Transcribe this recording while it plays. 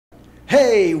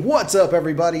Hey, what's up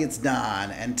everybody? It's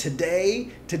Don, and today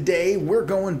we're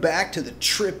going back to the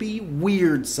trippy,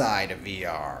 weird side of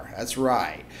VR. That's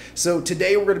right. So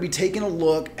today we're going to be taking a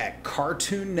look at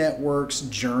Cartoon Network's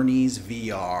Journeys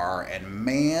VR, and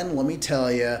man, let me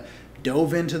tell you,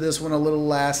 dove into this one a little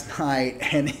last night,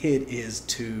 and it is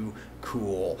too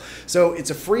cool. So it's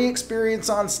a free experience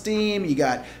on Steam. You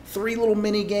got 3 little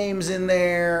mini games in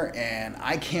there, and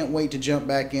I can't wait to jump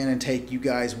back in and take you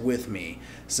guys with me.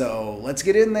 So let's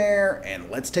get in there and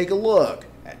let's take a look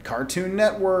at Cartoon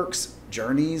Network's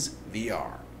Journeys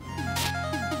VR.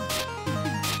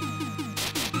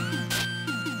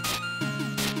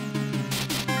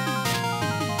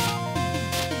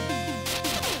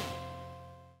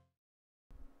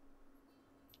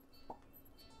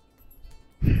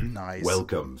 Nice.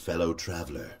 Welcome, fellow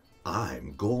traveler.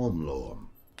 I'm Gormlorm,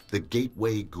 the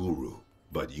Gateway Guru,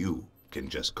 but you can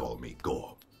just call me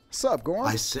Gorm. Sup, Gorm?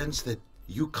 I sense that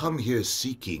you come here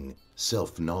seeking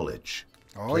self-knowledge.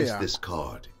 Oh, Place yeah. this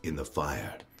card in the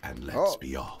fire and let's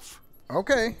be off.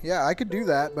 Okay, yeah, I could do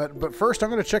that, but first I'm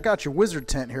going to check out your wizard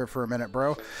tent here for a minute,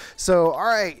 bro. So, all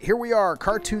right, here we are,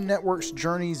 Cartoon Network's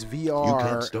Journeys VR. You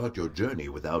can't start your journey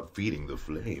without feeding the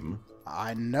flame.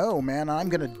 I know, man. I'm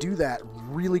going to do that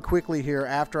really quickly here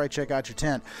after I check out your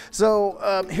tent.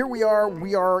 So, here we are.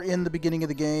 We are in the beginning of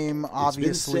the game,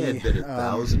 obviously. It's been said that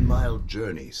a 1,000-mile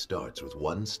journey starts with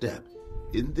one step.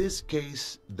 In this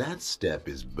case, that step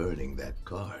is burning that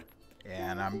card.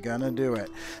 And I'm gonna do it.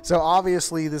 So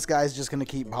obviously this guy's just gonna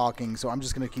keep talking, so I'm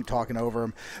just gonna keep talking over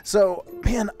him. So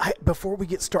man, before we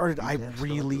get started, I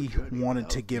really wanted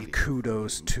to give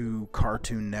kudos to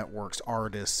Cartoon Network's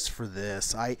artists for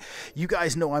this. You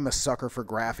guys know I'm a sucker for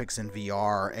graphics in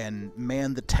VR, and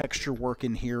man, the texture work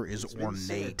in here is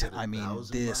ornate. I mean,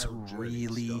 this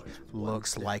really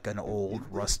looks like an old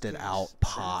rusted out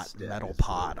metal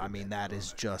pot. I mean, that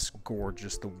is just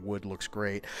gorgeous. The wood looks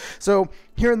great. So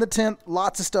here in the tent,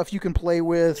 lots of stuff you can play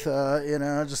with, you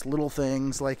know, just little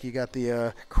things like you got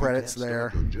the credits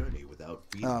there.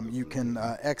 You can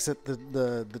exit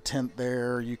the tent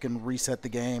there. You can reset the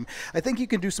game. I think you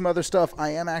can do some other stuff. I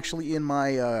am actually in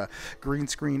my green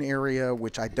screen area,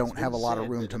 which I don't have a lot of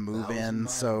room to move in,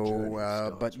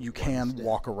 so but you can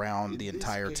walk around the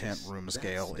entire tent room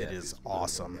scale. It is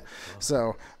awesome.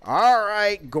 So, all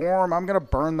right, Gorm, I'm gonna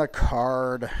burn the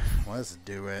card. Let's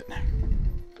do it.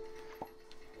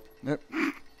 Yep.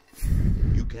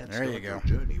 You can't there you start go. your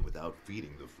journey without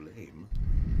feeding the flame.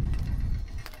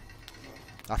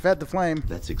 I fed the flame.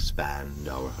 Let's expand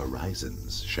our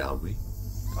horizons, shall we?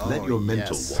 Oh, let your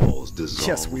mental yes. walls dissolve.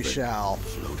 Yes, we and shall.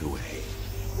 Float away.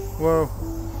 Whoa.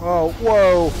 Oh,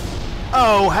 whoa.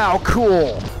 Oh, how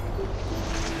cool.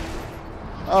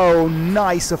 Oh,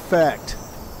 nice effect.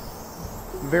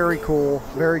 Very cool.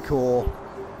 Very cool.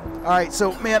 Alright,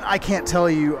 so man, I can't tell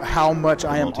you how much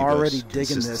I am already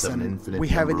digging this, and we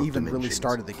haven't even really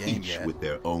started the game each yet. With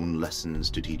their own lessons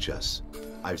to teach us.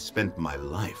 I've spent my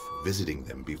life visiting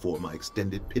them before my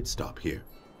extended pit stop here.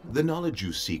 The knowledge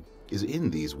you seek is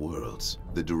in these worlds.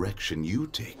 The direction you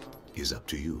take is up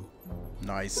to you.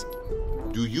 Nice.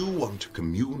 Do you want to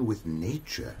commune with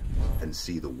nature and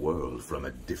see the world from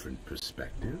a different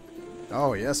perspective?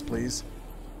 Oh, yes, please.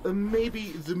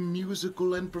 Maybe the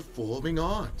musical and performing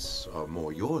arts are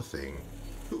more your thing.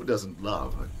 Who doesn't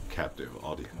love a captive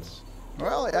audience?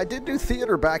 Well, I did do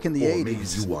theater back in the 80s. Or maybe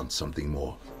you want something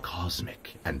more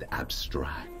cosmic and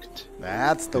abstract.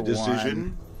 That's the decision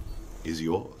one. Is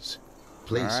yours.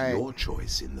 Place right. your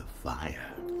choice in the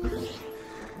fire.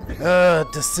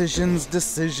 Decisions.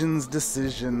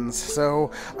 So,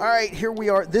 alright, here we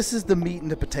are. This is the meat and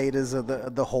the potatoes of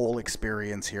the whole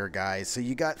experience here, guys. So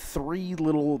you got 3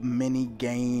 little mini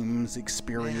games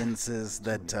experiences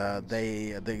that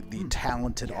the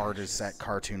talented artists at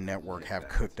Cartoon Network have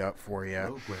cooked up for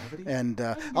you. And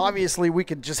obviously we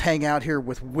could just hang out here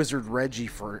with Wizard Reggie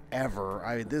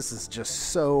forever. This is just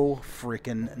so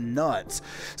freaking nuts.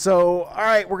 So,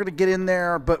 alright, we're going to get in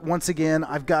there, but once again,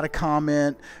 I've got a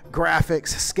comment. Graphics,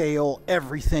 scale,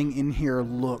 everything in here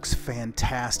looks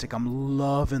fantastic. I'm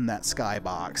loving that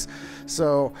skybox.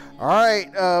 So, all right.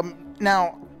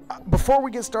 Now, before we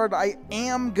get started, I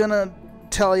am going to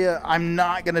tell you I'm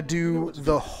not going to do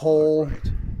the whole...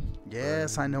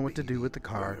 Yes, I know what to do with the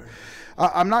card.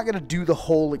 I'm not going to do the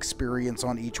whole experience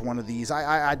on each one of these.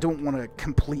 I don't want to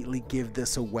completely give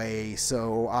this away,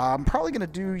 so I'm probably going to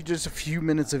do just a few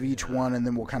minutes of each one, and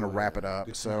then we'll kind of wrap it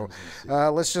up. So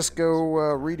let's just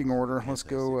go reading order. Let's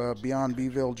go Beyond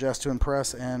Beeville, Just to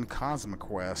Impress, and Cosmic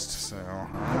Quest. So,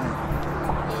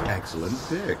 Excellent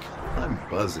pick. I'm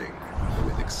buzzing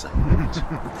with excitement.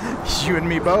 You and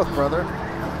me both, brother.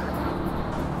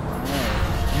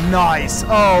 Nice.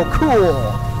 Oh,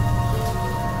 cool.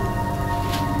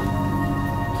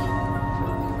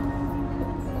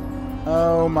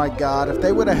 Oh my God! If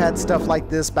they would have had stuff like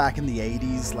this back in the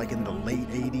 '80s, like in the late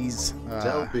 '80s,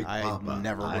 I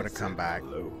never would have come back.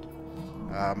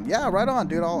 Yeah, right on,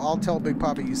 dude. I'll tell Big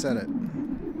Papa you said it.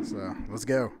 So let's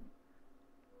go.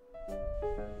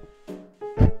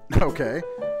 Okay.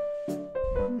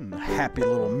 Happy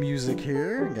little music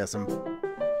here. Got some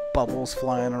bubbles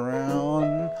flying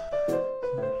around.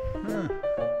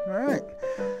 All right.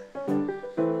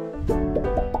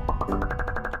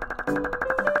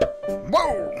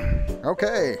 Whoa!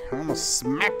 Okay, I'm almost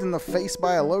smacked in the face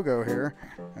by a logo here.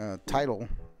 Title.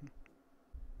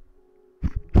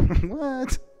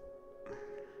 What?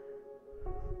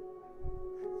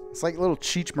 It's like a little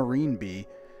Cheech Marine bee.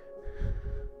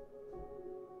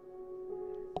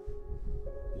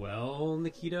 Well,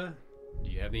 Nikita, do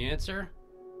you have the answer?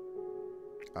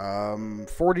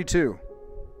 42.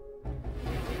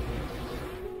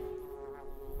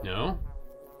 No?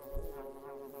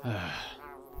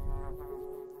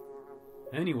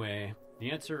 Anyway,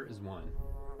 the answer is 1.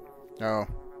 Oh,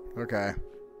 okay.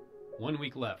 1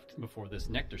 week left before this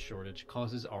nectar shortage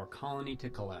causes our colony to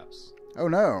collapse. Oh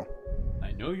no.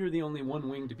 I know you're the only one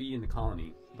wing to be in the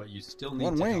colony, but you still need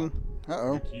one to wing? help.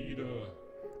 Uh-oh. Nikita.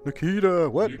 Nikita,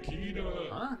 what? Nikita.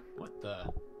 Huh? What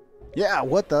the? Yeah,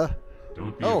 what the?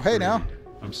 Don't be Oh, afraid. hey now.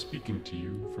 I'm speaking to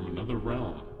you from another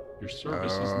realm. Your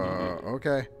service is needed.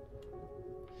 Okay.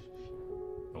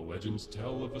 The legends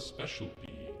tell of a special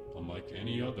bee, unlike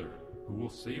any other, who will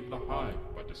save the hive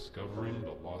by discovering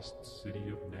the lost city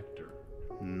of nectar.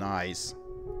 Nice.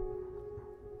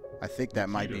 I think that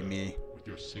might be me. With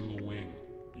your single wing,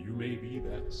 you may be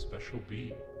that special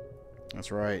bee.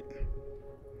 That's right.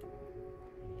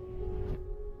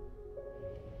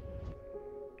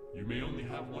 You may only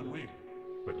have one wing,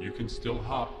 but you can still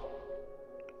hop.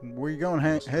 Where you going?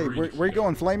 Hey, where you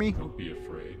going, Flamey? Don't be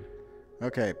afraid.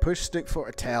 Okay, push stick for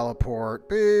a teleport.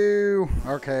 Boo.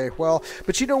 Okay, well,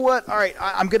 but you know what? All right,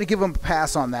 I'm going to give them a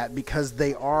pass on that because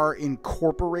they are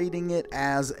incorporating it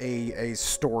as a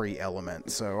story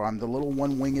element. So I'm the little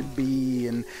one-winged bee,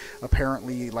 and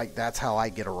apparently, like, that's how I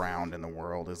get around in the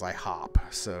world is I hop.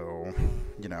 So,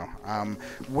 you know,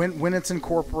 when it's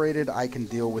incorporated, I can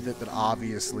deal with it. But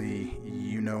obviously,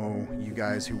 you know, you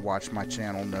guys who watch my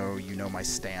channel know, you know my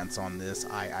stance on this.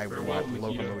 I want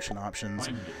locomotion options.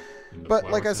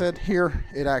 But like I said, here,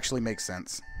 it actually makes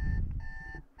sense.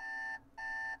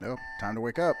 Nope, time to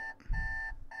wake up.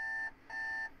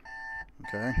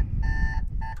 Okay.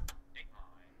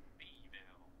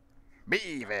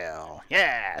 Beeville.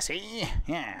 Yeah, see?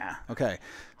 Yeah. Okay,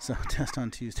 so test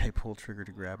on Tuesday, pull trigger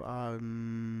to grab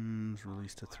items,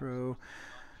 release to throw.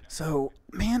 So,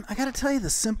 man, I gotta tell you, the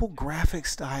simple graphic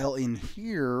style in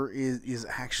here is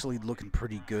actually looking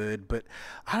pretty good, but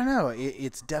I don't know,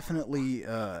 it's definitely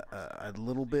a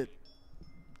little bit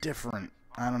different.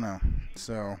 I don't know.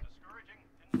 So,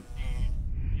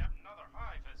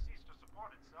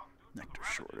 nectar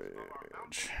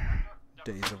shortage.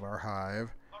 Days of our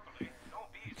hive. Okay.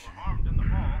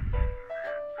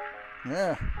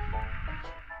 Yeah.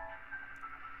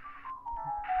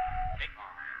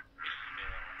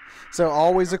 So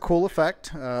always a cool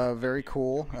effect, very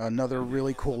cool. Another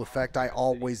really cool effect I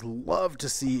always love to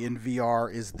see in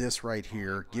VR is this right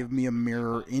here. Give me a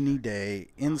mirror any day,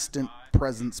 instant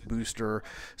presence booster.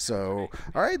 So,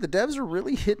 all right, the devs are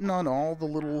really hitting on all the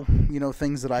little, you know,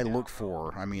 things that I look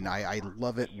for. I mean, I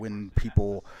love it when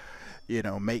people, you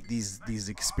know, make these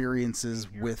experiences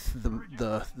with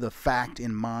the fact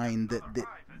in mind that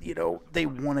you know, they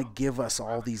want to give us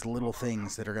all these little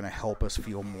things that are going to help us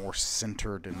feel more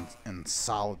centered and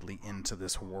solidly into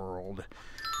this world.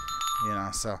 You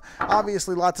know, so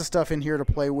obviously lots of stuff in here to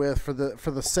play with for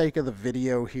the sake of the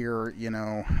video here. You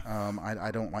know,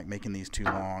 I don't like making these too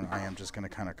long. I am just going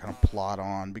to kind of plot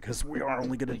on because we are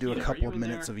only going to do a couple of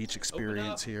minutes of each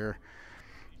experience here.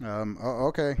 Oh,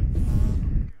 okay.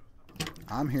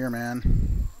 I'm here, man.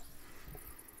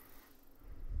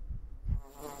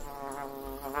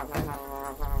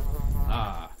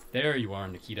 Ah, there you are,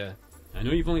 Nikita. I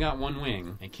know you've only got one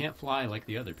wing and can't fly like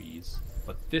the other bees,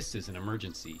 but this is an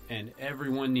emergency and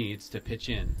everyone needs to pitch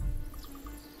in.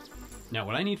 Now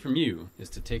what I need from you is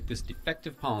to take this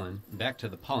defective pollen back to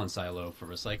the pollen silo for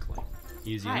recycling.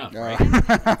 Easy enough, right?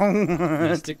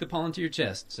 Now stick the pollen to your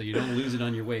chest so you don't lose it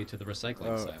on your way to the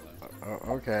recycling silo.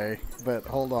 Okay, but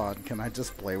hold on. Can I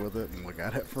just play with it and look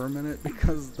at it for a minute?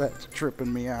 Because that's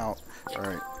tripping me out.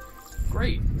 Alright.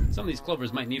 Great. Some of these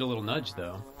clovers might need a little nudge,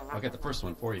 though. I'll get the first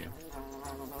one for you.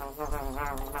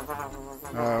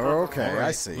 Oh, okay, All right,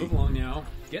 I see. Move along now.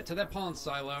 Get to that pollen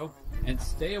silo and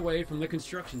stay away from the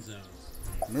construction zones.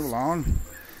 Move along.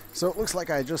 So it looks like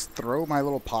I just throw my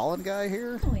little pollen guy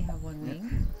here. I only have one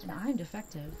wing, and I'm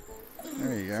defective.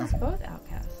 There you go. Since both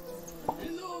outcasts.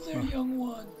 Hello there, young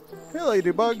one. Hey,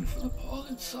 Ladybug. For the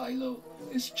pollen silo,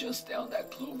 it's just down that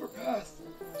clover path.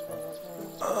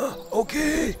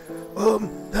 Okay.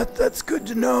 That's good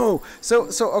to know. So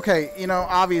okay, you know,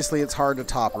 obviously it's hard to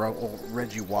top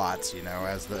Reggie Watts, you know,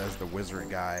 as the wizard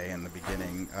guy in the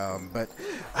beginning. But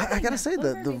I gotta say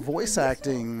that the voice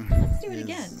acting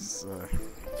is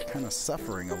kind of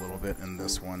suffering a little bit in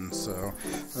this one. So,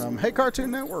 hey,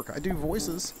 Cartoon Network, I do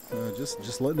voices.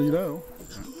 Just letting you know.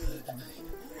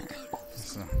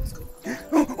 So.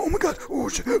 Oh my God! Oh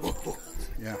shit! Oh.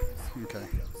 Yeah. Okay.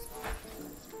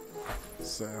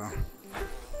 So.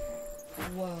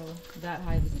 Whoa, that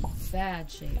hive is in bad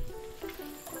shape.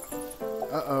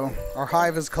 Uh-oh, our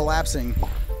hive is collapsing.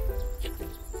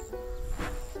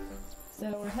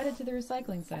 So we're headed to the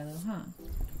recycling silo, huh?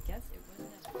 Guess it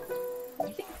wasn't.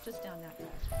 I think it's just down that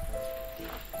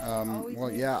path.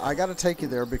 Well, yeah, I gotta take you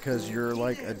there because you're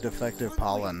like a defective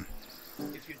pollen.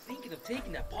 If you're thinking of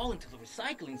taking that pollen to the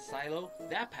recycling silo,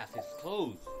 that path is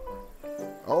closed.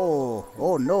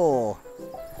 Oh no.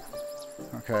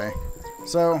 Okay,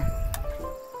 so.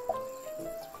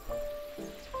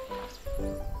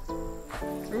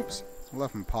 Oops, I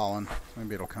left my pollen.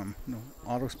 Maybe it'll come. No,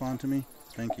 auto spawn to me.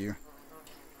 Thank you.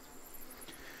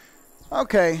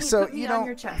 Okay, so Put me you on know.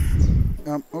 your chest.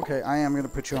 Okay, I am going to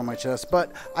put you on my chest,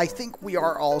 but I think we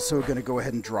are also going to go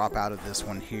ahead and drop out of this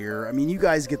one here. I mean, you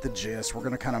guys get the gist. We're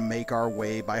going to kind of make our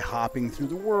way by hopping through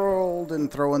the world and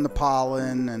throwing the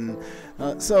pollen, and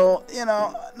so, you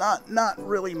know, not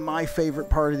really my favorite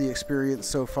part of the experience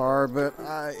so far, but,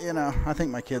 you know, I think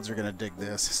my kids are going to dig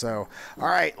this. So, all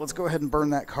right, let's go ahead and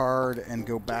burn that card and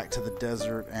go back to the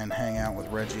desert and hang out with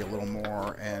Reggie a little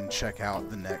more and check out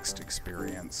the next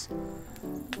experience.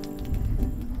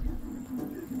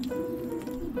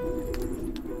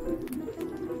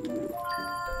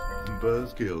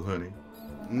 Buzzkill, honey.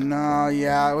 No,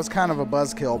 yeah, it was kind of a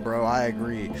buzzkill, bro. I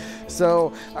agree.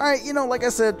 So, all right, you know, like I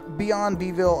said, beyond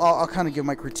Beeville, I'll kind of give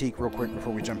my critique real quick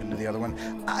before we jump into the other one.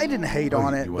 I didn't hate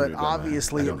on it, but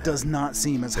obviously it does not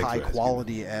seem as high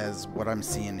quality as what I'm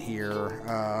seeing here.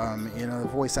 You know, the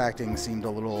voice acting seemed a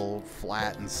little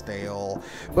flat and stale,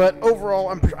 but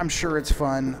overall, I'm sure it's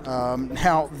fun.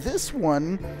 Now, this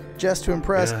one, just to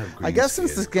impress, I guess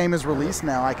since this game is released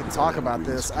now, I can talk about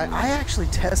this. I actually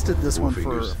tested this one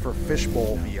for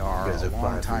Fishbowl VR a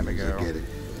long time ago.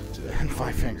 And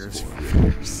 5 fingers.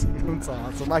 That's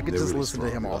awesome. I could just listen to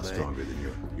him all day. Stronger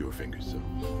than your fingers, so.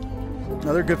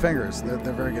 No, they're good fingers. They're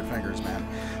very good fingers, man.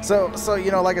 So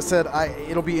you know, like I said,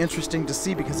 it'll be interesting to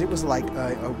see because it was like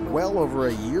well over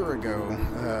a year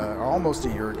ago, almost a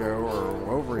year ago,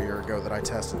 or over a year ago that I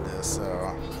tested this. So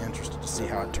I'm interested to see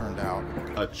how it turned out.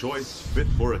 A choice fit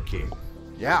for a king.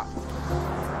 Yeah,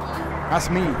 that's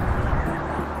me.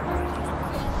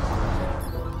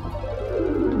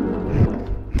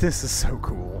 This is so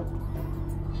cool.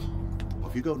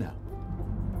 Off you go now.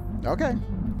 Okay.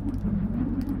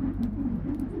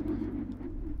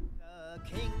 The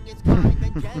king is kind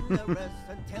and generous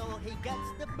until he gets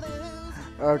the blues.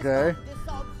 Okay.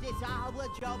 It's our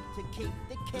job to keep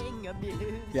the king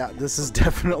amused. Yeah, this is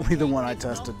definitely the one I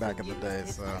tested back in the day,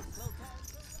 so.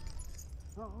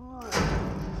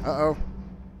 Uh-oh.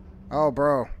 Oh,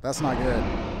 bro, that's not good.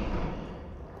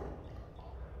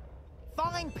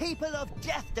 Fine people of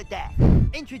Jester Death.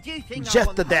 Introducing Jester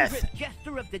our 100th Death.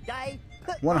 Jester of the day.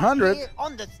 Put 100? here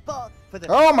on the spot for the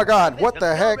Oh my God, what the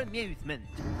your heck? amusement.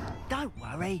 Don't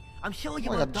worry, I'm sure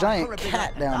you Like won't a die giant horribly cat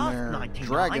like the down last there, 99.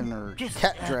 dragon or Just,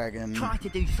 cat dragon. Try to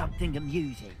do something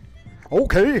amusing.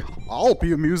 Okay, I'll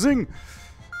be amusing.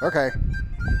 Okay,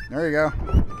 there you go.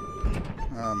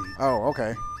 Oh,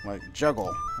 okay, like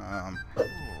juggle.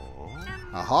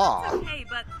 Aha. Okay,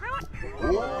 but throw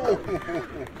it.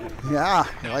 Yeah,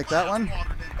 you like that one?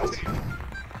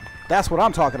 That's what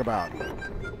I'm talking about.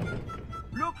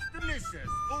 Looks delicious.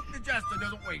 Hope the jester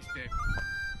doesn't waste it.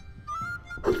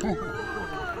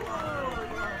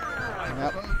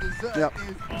 Yep.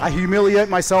 I humiliate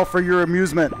myself for your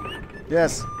amusement.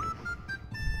 Yes.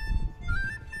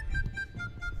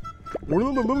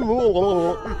 Now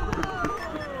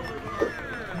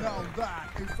that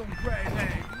is some grade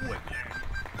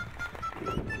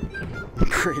A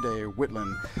Grade A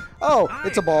Whitland. Oh,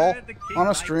 it's a ball on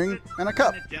a string and a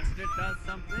cup. The jester does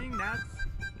something that's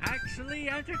actually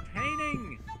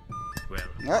entertaining. Well,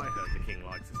 Yep. I heard the king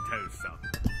likes his toes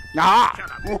sucked. Ah!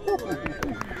 Shut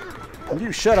up.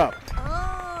 You shut up.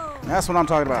 Oh, That's what I'm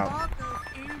talking about.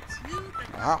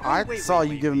 I saw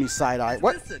you giving me side eye.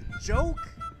 What? Is this a joke?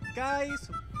 Guys,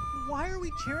 why are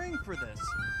we cheering for this?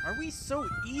 Are we so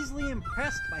easily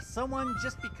impressed by someone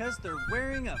just because they're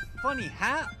wearing a funny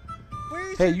hat?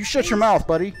 Where's Hey, you shut your mouth,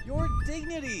 buddy. Your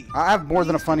dignity. I have more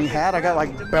than a funny hat. I got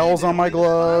like bells on my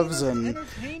gloves, and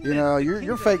you know,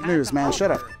 you're fake news, man.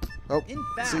 Shut up. Oh,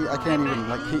 see, I can't even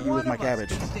like hit you with my cabbage.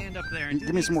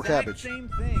 Give me some more cabbage.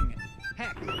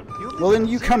 Well, then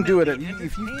you come do it.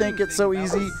 If you think it's so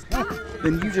easy,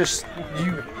 then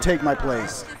you take my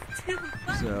place.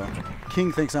 So,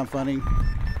 King thinks I'm funny.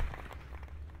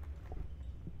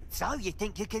 So you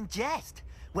think you can jest?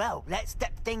 Well, let's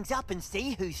step things up and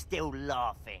see who's still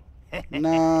laughing.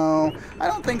 No, I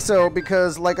don't think so,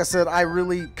 because like I said, I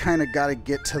really kind of got to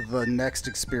get to the next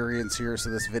experience here, so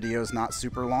this video is not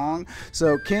super long.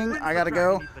 So King, I gotta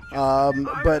go,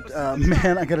 but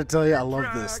man, I gotta tell you, I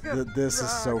love this. This is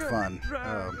so fun.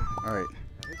 All right,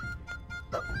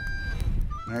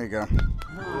 there you go.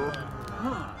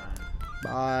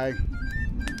 Bye.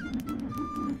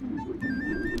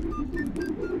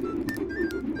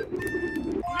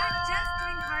 Not just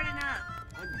doing hard enough.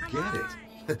 I get it.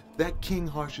 That king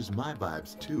harshes my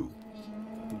vibes too.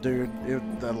 Dude, it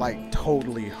like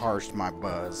totally harshed my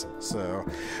buzz. So,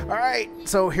 all right,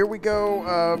 so here we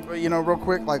go. You know, real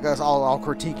quick, like us, I'll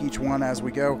critique each one as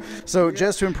we go. So,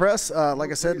 just to impress,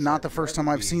 like I said, not the first time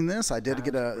I've seen this. I did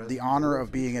get the honor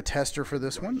of being a tester for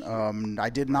this one. I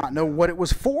did not know what it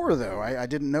was for, though. I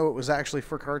didn't know it was actually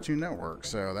for Cartoon Network.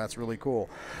 So that's really cool.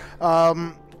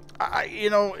 You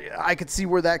know, I could see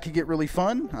where that could get really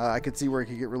fun. I could see where it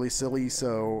could get really silly,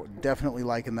 so definitely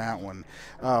liking that one.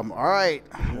 All right,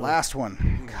 last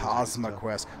one, Cosma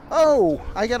Quest. Oh,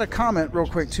 I got a comment real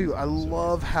quick, too. I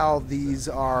love how these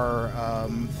are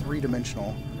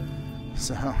three-dimensional.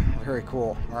 So, very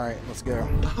cool. All right, let's go.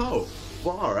 Oh,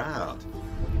 far out.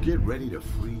 Get ready to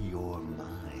free your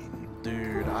mind.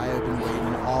 Dude, I have been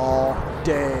waiting all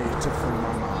day to free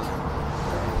my mind.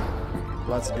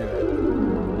 Let's do it.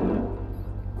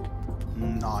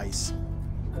 Nice.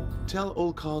 Tell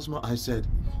old Cosmo I said,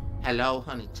 hello,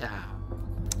 honey child.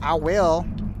 I will.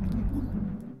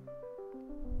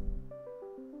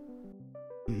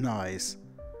 Nice.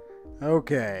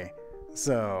 Okay.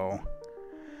 So.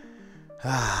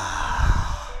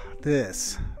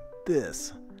 This.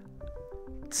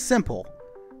 Simple.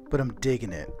 But I'm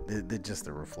digging it. Just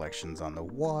the reflections on the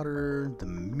water, the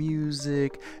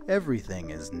music, everything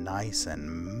is nice and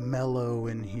mellow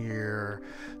in here.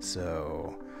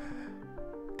 So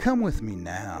come with me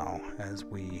now as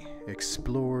we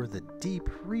explore the deep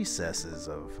recesses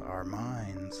of our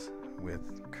minds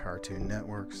with Cartoon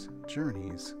Network's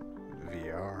Journeys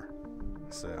VR.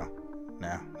 So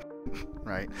now,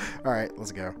 right? All right,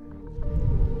 let's go.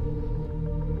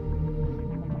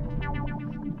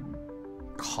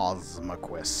 Cosma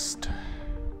Quest.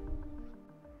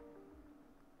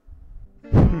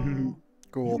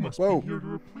 Cool. You must be here to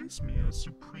replace me as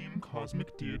supreme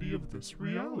cosmic deity of this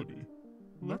reality.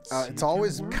 Let's see it's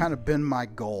always kind of been my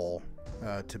goal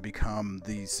to become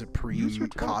the supreme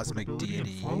cosmic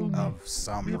deity of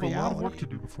some reality. We have a lot of work to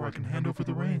do before I can hand over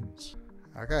the reins.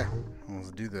 Okay,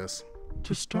 let's do this.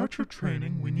 To start your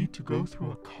training, we need to go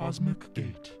through a cosmic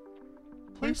gate.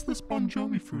 Place this Bon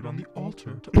Jovi fruit on the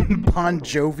altar to open the Bon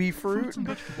Jovi fruit? Fruits and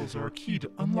vegetables are a key to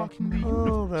unlocking the universe.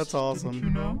 Oh, that's awesome. Didn't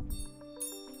you know?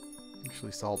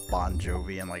 Actually saw Bon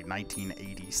Jovi in like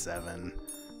 1987,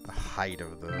 the height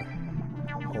of the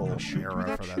whole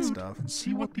era for that stuff. And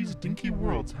see what these dinky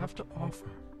worlds have to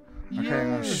offer. Okay,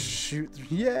 I'm gonna shoot.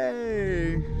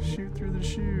 Yay! Shoot through the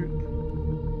chute.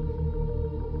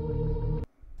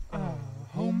 Ah,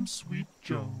 home sweet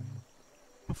Joan.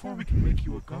 Before we can make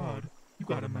you a god, you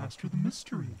gotta master the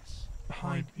mysteries.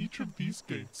 Behind each of these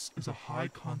gates is a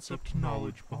high-concept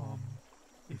knowledge bomb.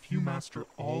 If you master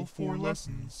all 4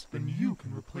 lessons, then you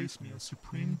can replace me as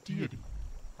supreme deity.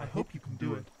 I hope you can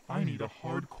do it. I need a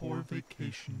hardcore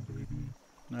vacation, baby.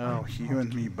 Oh, you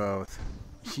and me both.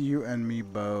 You and me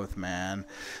both, man.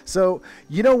 So,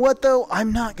 you know what, though?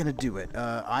 I'm not going to do it.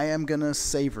 I am going to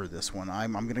savor this one.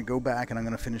 I'm going to go back and I'm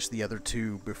going to finish the other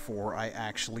 2 before I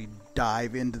actually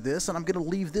dive into this. And I'm going to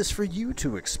leave this for you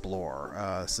to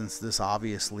explore, since this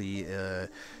obviously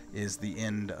is the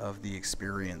end of the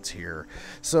experience here.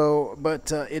 So,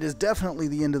 but it is definitely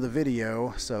the end of the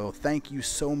video. So, thank you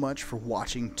so much for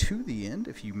watching to the end.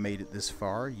 If you made it this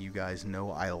far, you guys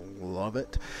know I love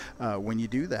it when you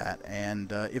do that. And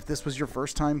And if this was your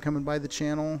first time coming by the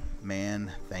channel,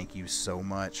 man, thank you so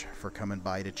much for coming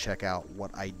by to check out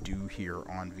what I do here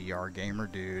on VR Gamer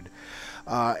Dude.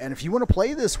 And if you want to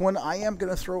play this one, I am going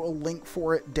to throw a link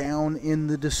for it down in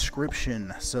the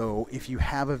description. So if you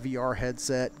have a VR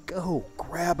headset, go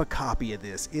grab a copy of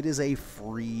this. It is a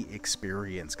free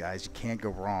experience, guys. You can't go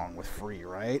wrong with free,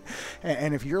 right?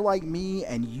 And if you're like me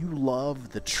and you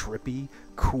love the trippy,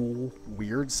 cool,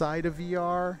 weird side of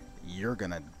VR, you're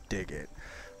gonna dig it.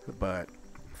 But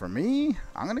for me,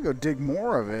 I'm gonna go dig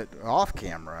more of it off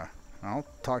camera. I'll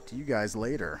talk to you guys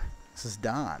later. This is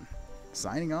Don,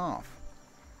 signing off.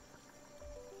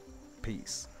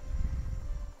 Peace.